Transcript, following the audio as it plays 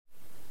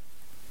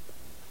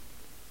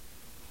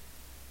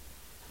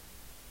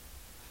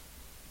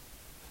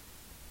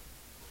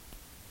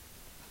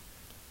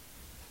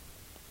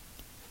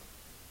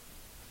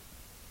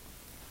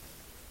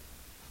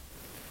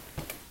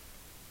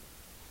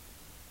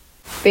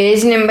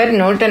Page number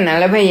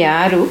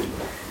 146,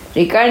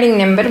 recording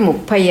number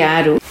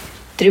 36.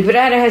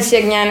 Tripura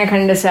రహస్య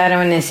జ్ఞానఖండ సారం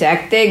అనే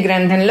శాక్తేయ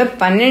గ్రంథంలో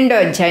 12వ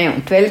అధ్యాయం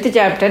 12th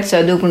చాప్టర్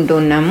చదువుకుంటూ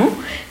ఉన్నాము.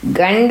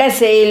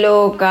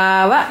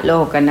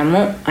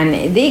 గండశైలోకావలోకనము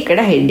అనేది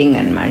ఇక్కడ హెడ్డింగ్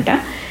అన్నమాట.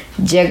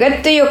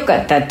 జగత్తు యొక్క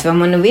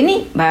తత్వమును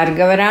విని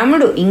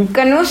భార్గవరాముడు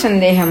ఇంకనూ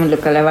సందేహములు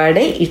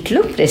కలవాడై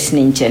ఇట్లు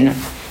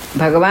ప్రశ్నించెను.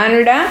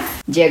 భగవానుడా,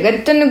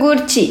 జగత్తును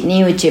గూర్చి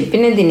నీవు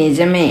చెప్పినది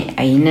నిజమే,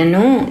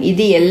 అయినను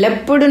ఇది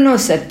ఎల్లప్పుడూ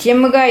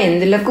సత్యముగా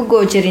ఎందులకు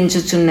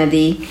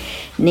గోచరించుచున్నది?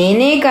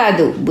 నేనే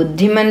కాదు,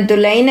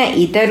 బుద్ధిమంతులైన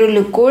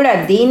ఇతరులు కూడా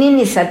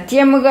దీనిని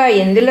సత్యముగా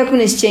ఎందులకు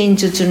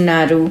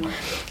నిశ్చయించుచున్నారు?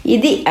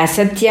 ఇది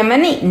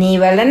అసత్యమని నీ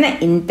వలన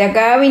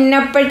ఇంతగా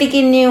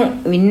విన్నప్పటికీ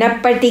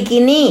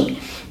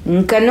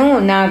ఇంకనూ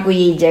నాకు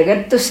ఈ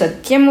జగత్తు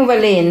సత్యము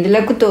వలె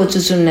ఎందులకు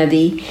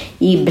తోచుచున్నది?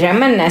 ఈ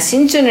భ్రమ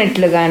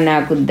నశించునట్లుగా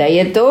నాకు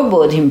దయతో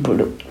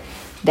బోధింపుడు.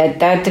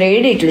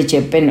 దత్తాత్రేయుడు ఇట్లు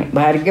చెప్పెను.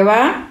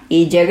 భార్గవ,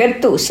 ఈ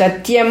జగత్తు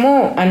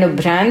సత్యము అను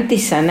భ్రాంతి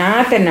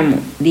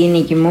సనాతనము.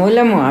 దీనికి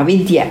మూలము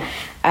అవిద్య.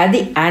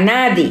 అది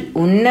అనాది.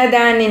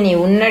 ఉన్నదానిని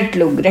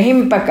ఉన్నట్లు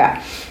గ్రహింపక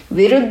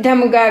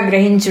విరుద్ధముగా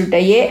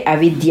గ్రహించుటయే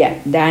అవిద్య.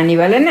 దాని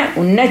వలన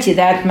ఉన్న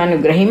చిదాత్మను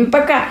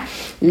గ్రహింపక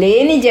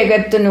లేని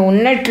జగత్తును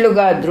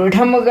ఉన్నట్లుగా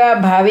దృఢముగా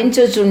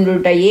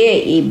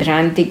భావించుచుండుటయే ఈ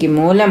భ్రాంతికి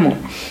మూలము.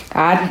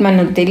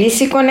 ఆత్మను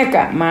తెలిసి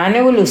కొనక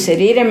మానవులు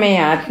శరీరమే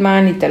ఆత్మ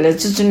అని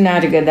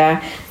తలచుచున్నారు గదా.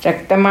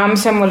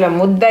 రక్తమాంసముల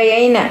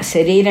ముద్దయైన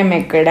శరీరం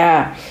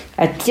ఎక్కడా?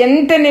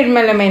 అత్యంత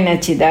నిర్మలమైన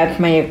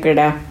చిదాత్మ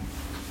ఎక్కడా?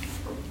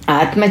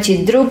 ఆత్మ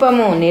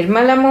చిద్రూపము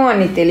నిర్మలము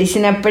అని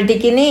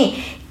తెలిసినప్పటికీ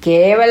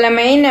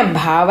కేవలమైన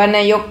భావన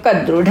యొక్క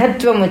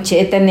దృఢత్వము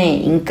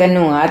చేతనే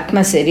ఇంకనూ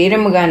ఆత్మ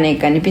శరీరముగానే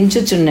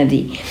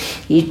కనిపించుచున్నది.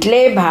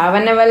 ఇట్లే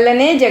భావన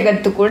వల్లనే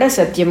జగత్తు కూడా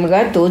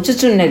సత్యముగా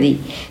తోచుచున్నది.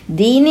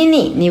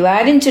 దీనిని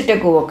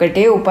నివారించుటకు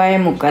ఒకటే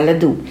ఉపాయము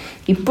కలదు.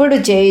 ఇప్పుడు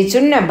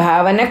చేయుచున్న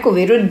భావనకు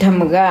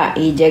విరుద్ధముగా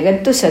ఈ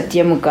జగత్తు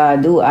సత్యము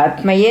కాదు,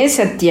 ఆత్మయే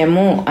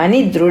సత్యము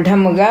అని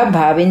దృఢముగా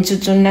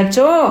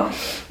భావించుచున్నచో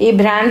ఈ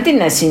భ్రాంతి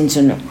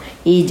నశించును.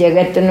 ఈ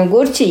జగత్తును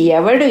గూర్చి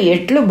ఎవడు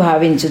ఎట్లు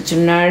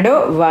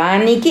భావించుచున్నాడో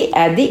వానికి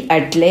అది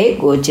అట్లే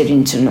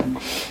గోచరించును.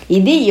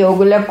 ఇది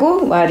యోగులకు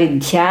వారి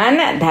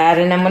ధ్యాన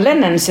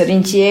ధారణములను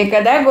అనుసరించియే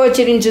కదా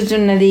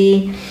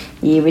గోచరించుచున్నది.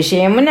 ఈ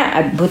విషయమున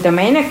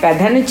అద్భుతమైన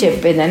కథను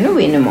చెప్పేదను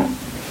వినుము.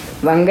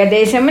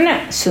 వంగదేశమున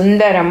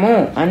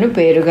సుందరము అను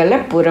పేరుగల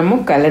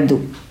పురము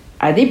కలదు.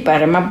 అది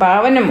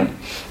పరమపావనము.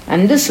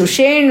 అందు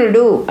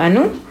సుషేణుడు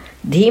అను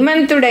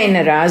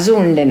ధీమంతుడైన రాజు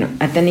ఉండెను.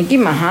 అతనికి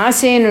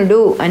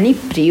మహాసేనుడు అని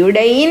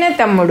ప్రియుడైన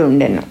తమ్ముడు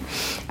ఉండెను.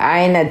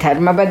 ఆయన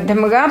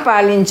ధర్మబద్ధముగా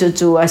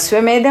పాలించుచు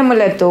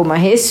అశ్వమేధములతో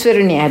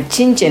మహేశ్వరుని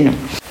అర్చించెను.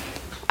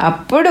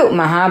 అప్పుడు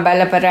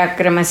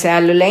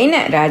మహాబలపరాక్రమశాలులైన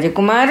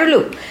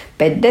రాజకుమారులు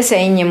పెద్ద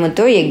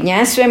సైన్యముతో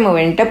యజ్ఞాశ్వము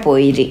వెంట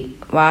పోయిరి.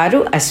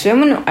 వారు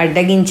అశ్వమును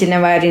అడ్డగించిన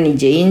వారిని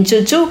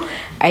జయించుచు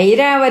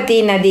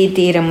ఐరావతి నదీ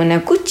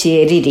తీరమునకు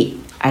చేరిరి.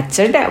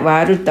 అచ్చట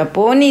వారు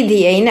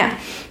తపోనిధి అయిన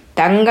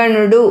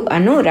తంగణుడు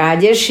అను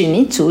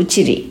రాజర్షిని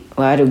చూచిరి.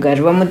 వారు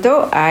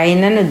గర్వముతో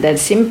ఆయనను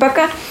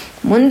దర్శింపక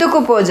ముందుకు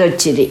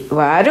పోజొచ్చిరి.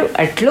 వారు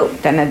అట్లు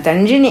తన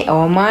తండ్రిని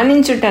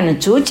అవమానించుటను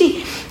చూచి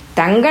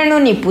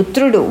తంగణుని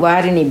పుత్రుడు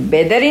వారిని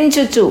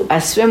బెదరించుచు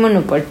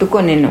అశ్వమును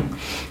పట్టుకొనెను.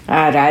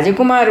 ఆ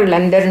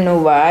రాజకుమారులందరూ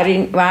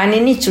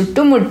వానిని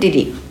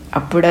చుట్టుముట్టిరి.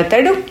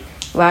 అప్పుడతడు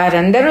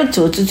వారందరూ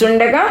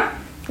చూచుచుండగా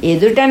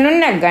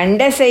ఎదుటనున్న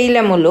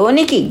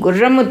గండశైలములోనికి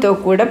గుర్రముతో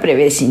కూడా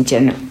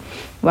ప్రవేశించెను.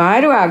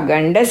 వారు ఆ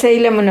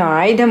గండశైలమును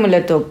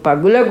ఆయుధములతో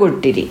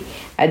పగులగొట్టిరి.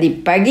 అది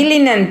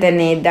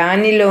పగిలినంతనే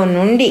దానిలో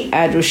నుండి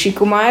ఆ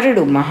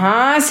ఋషికుమారుడు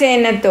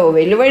మహాసేనతో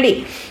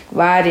వెలువడి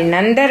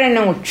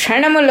వారినందరను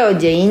క్షణములో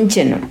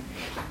జయించెను.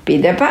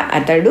 పిదప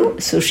అతడు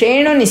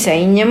సుషేణుని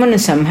సైన్యమును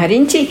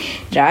సంహరించి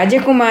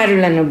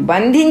రాజకుమారులను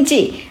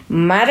బంధించి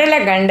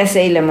మరల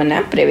గండశైలమున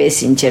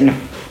ప్రవేశించెను.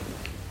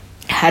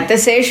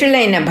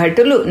 హతశేషులైన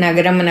భటులు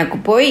నగరమునకు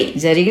పోయి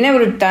జరిగిన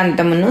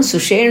వృత్తాంతమును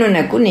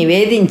సుషేణునకు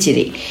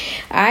నివేదించిరి.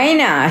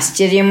 ఆయన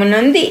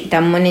ఆశ్చర్యమునొంది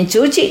తమ్ముని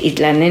చూచి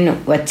ఇట్లనెను.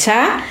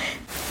 వచ్చా,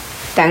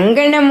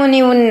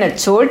 తంగణముని ఉన్న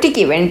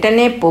చోటికి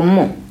వెంటనే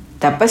పొమ్ము.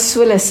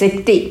 తపస్సుల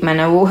శక్తి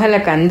మన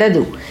ఊహలకు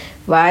అందదు.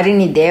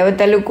 వారిని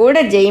దేవతలు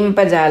కూడా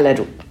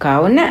జయింపజాలరు.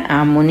 కావున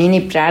ఆ మునిని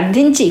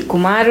ప్రార్థించి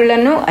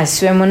కుమారులను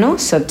అశ్వమును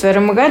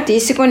సత్వరముగా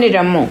తీసుకొని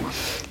రమ్ము.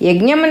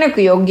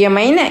 యజ్ఞమునకు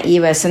యోగ్యమైన ఈ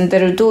వసంత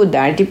ఋతువు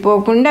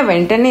దాటిపోకుండా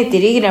వెంటనే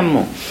తిరిగి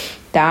రమ్ము.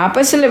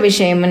 తాపసుల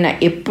విషయమున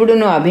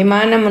ఎప్పుడునూ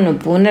అభిమానమును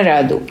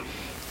పూనరాదు.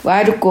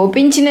 వారు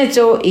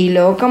కోపించినచో ఈ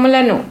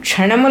లోకములను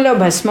క్షణములో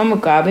భస్మము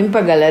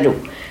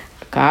కావింపగలరు.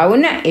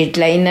 కావున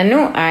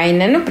ఎట్లయినను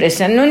ఆయనను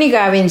ప్రసన్నుని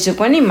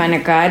గావించుకొని మన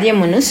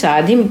కార్యమును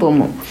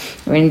సాధింపుము.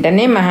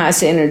 వెంటనే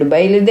మహాసేనుడు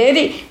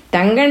బయలుదేరి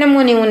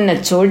తంగణముని ఉన్న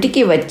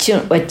చోటికి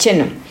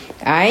వచ్చెను.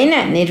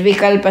 ఆయన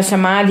నిర్వికల్ప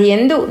సమాధి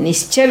యందు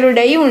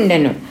నిశ్చలుడై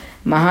ఉండెను.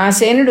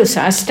 మహాసేనుడు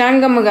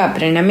సాష్టాంగముగా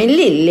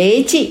ప్రణమిల్లి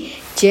లేచి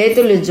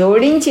చేతులు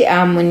జోడించి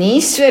ఆ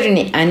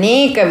మునీశ్వరుని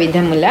అనేక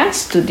విధముల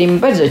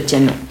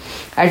స్తుతింపజొచ్చెను.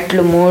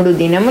 అట్లు 3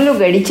 దినములు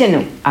గడిచెను.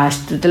 ఆ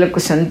స్తుతులకు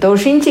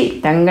సంతోషించి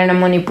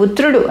తంగణముని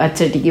పుత్రుడు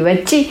అచ్చటికి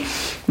వచ్చి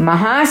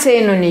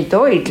మహాసేనునితో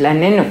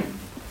ఇట్లనెను: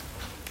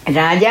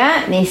 రాజా,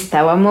 నీ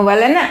స్తవము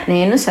వలన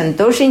నేను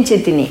సంతోషించి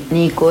తిని.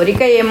 నీ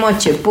కోరిక ఏమో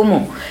చెప్పుము,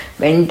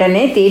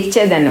 వెంటనే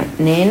తీర్చెదను.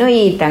 నేను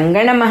ఈ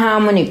తంగణ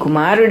మహాముని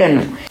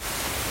కుమారుడను.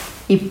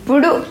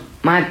 ఇప్పుడు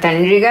మా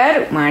తండ్రి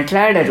గారు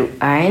మాట్లాడరు.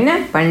 ఆయన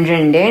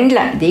 12 ఏండ్ల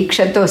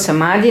దీక్షతో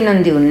సమాధి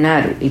నొంది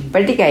ఉన్నారు.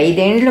 ఇప్పటికి 5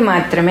 ఏండ్లు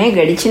మాత్రమే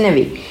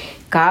గడిచినవి.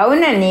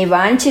 కావున నీ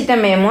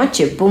వాంఛితమేమో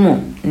చెప్పుము.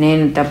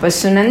 నేను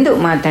తపస్సునందు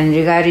మా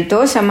తండ్రి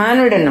గారితో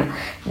సమానుడను.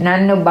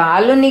 నన్ను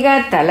బాలునిగా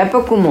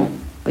తలపకుము.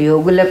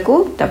 యోగులకు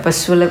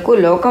తపస్సులకు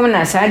లోకమున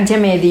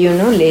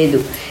అసాధ్యమేదియును లేదు.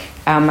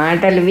 ఆ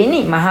మాటలు విని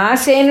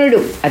మహాసేనుడు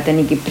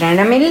అతనికి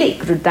ప్రణమిల్లి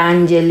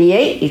కృతాంజలి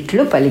అయి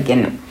ఇట్లు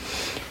పలికెను: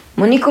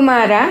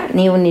 మునికుమార,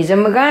 నీవు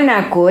నిజముగా నా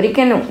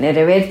కోరికను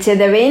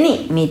నెరవేర్చెదవేని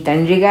మీ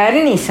తండ్రి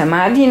గారిని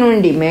సమాధి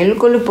నుండి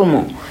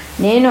మేల్కొలుపుము.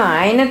 నేను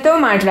ఆయనతో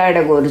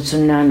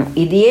మాట్లాడగోరుచున్నాను.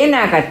 ఇదియే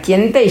నాకు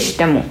అత్యంత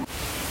ఇష్టము.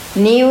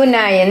 నీవు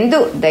నా యందు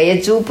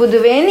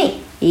దయచూపుదువేని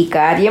ఈ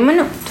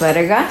కార్యమును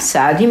త్వరగా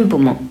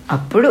సాధింపుము.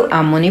 అప్పుడు ఆ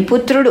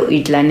మునిపుత్రుడు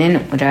ఇట్లనెను: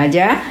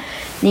 రాజా,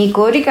 నీ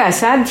కోరిక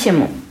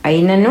అసాధ్యము.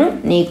 అయినను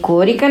నీ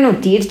కోరికను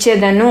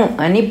తీర్చెదను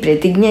అని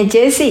ప్రతిజ్ఞ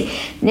చేసి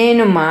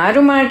నేను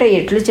మారుమాట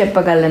ఎట్లు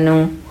చెప్పగలను?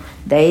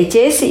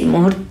 దయచేసి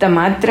ముహూర్త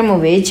మాత్రము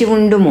వేచి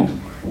ఉండుము.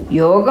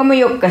 యోగము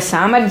యొక్క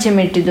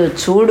సామర్థ్యమెట్టిదో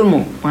చూడుము.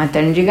 మా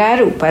తండ్రి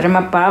గారు పరమ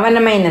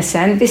పావనమైన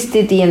శాంతి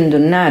స్థితి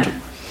యందున్నారు.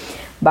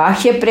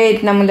 బాహ్య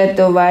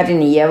ప్రయత్నములతో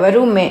వారిని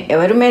ఎవరు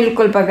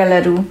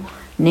మేల్కొల్పగలరు?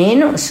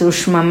 నేను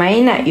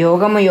సూక్ష్మమైన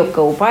యోగము యొక్క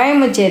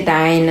ఉపాయము చేత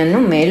ఆయనను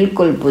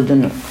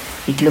మేల్కొల్పుదును.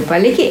 ఇట్లు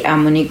పలికి ఆ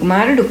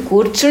మునికుమారుడు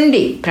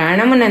కూర్చుండి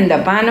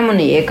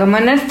ప్రాణమునందపానమును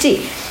ఏకమనర్చి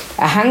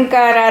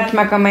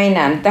అహంకారాత్మకమైన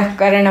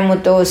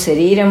అంతఃకరణముతో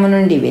శరీరము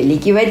నుండి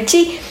వెలికి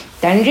వచ్చి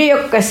తండ్రి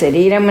యొక్క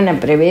శరీరమున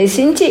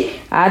ప్రవేశించి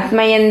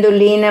ఆత్మయందు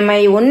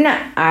లీనమై ఉన్న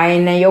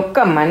ఆయన యొక్క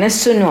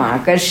మనస్సును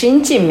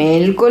ఆకర్షించి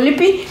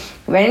మేల్కొలిపి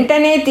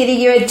వెంటనే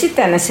తిరిగి వచ్చి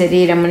తన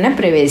శరీరమున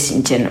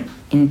ప్రవేశించెను.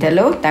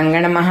 ఇంతలో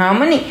తంగణ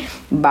మహాముని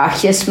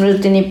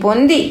బాహ్యస్మృతిని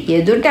పొంది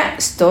ఎదుట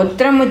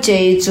స్తోత్రము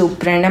చేయుచు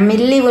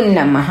ప్రణమిల్లి ఉన్న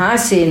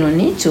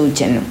మహాసేనుని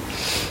చూచెను.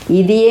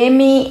 ఇది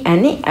ఏమి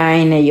అని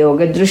ఆయన యోగ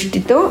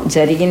దృష్టితో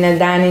జరిగిన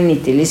దానిని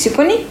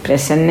తెలుసుకుని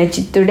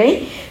ప్రసన్నచిత్తుడై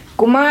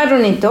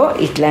కుమారునితో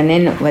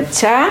ఇట్లనెను: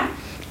 వత్సా,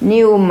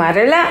 నీవు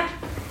మరల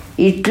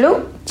ఇట్లు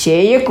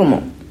చేయకుము.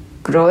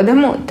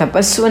 క్రోధము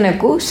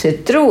తపస్సునకు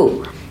శత్రువు.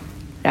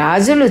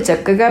 రాజులు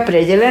చక్కగా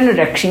ప్రజలను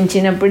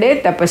రక్షించినప్పుడే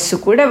తపస్సు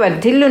కూడా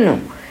వర్ధిల్లును.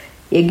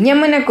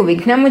 యజ్ఞమునకు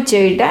విఘ్నము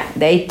చేయుట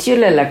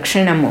దైత్యుల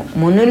లక్షణము.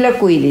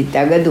 మునులకు ఇది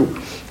తగదు.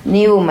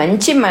 నీవు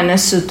మంచి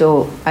మనస్సుతో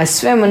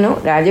అశ్వమును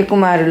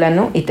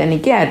రాజకుమారులను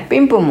ఇతనికి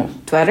అర్పింపుము.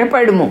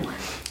 త్వరపడుము.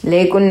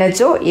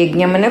 లేకున్నచో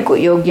యజ్ఞమునకు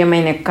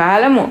యోగ్యమైన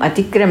కాలము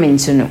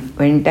అతిక్రమించును.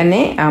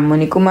 వెంటనే ఆ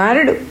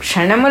మునికుమారుడు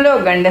క్షణములో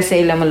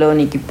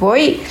గండశైలములోనికి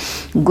పోయి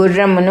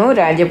గుర్రమును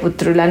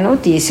రాజపుత్రులను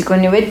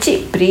తీసుకొని వచ్చి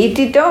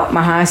ప్రీతితో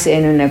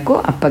మహాసేనునకు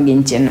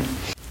అప్పగించెను.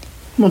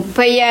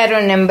 36వ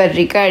నెంబర్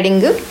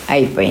రికార్డింగ్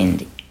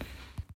అయిపోయింది.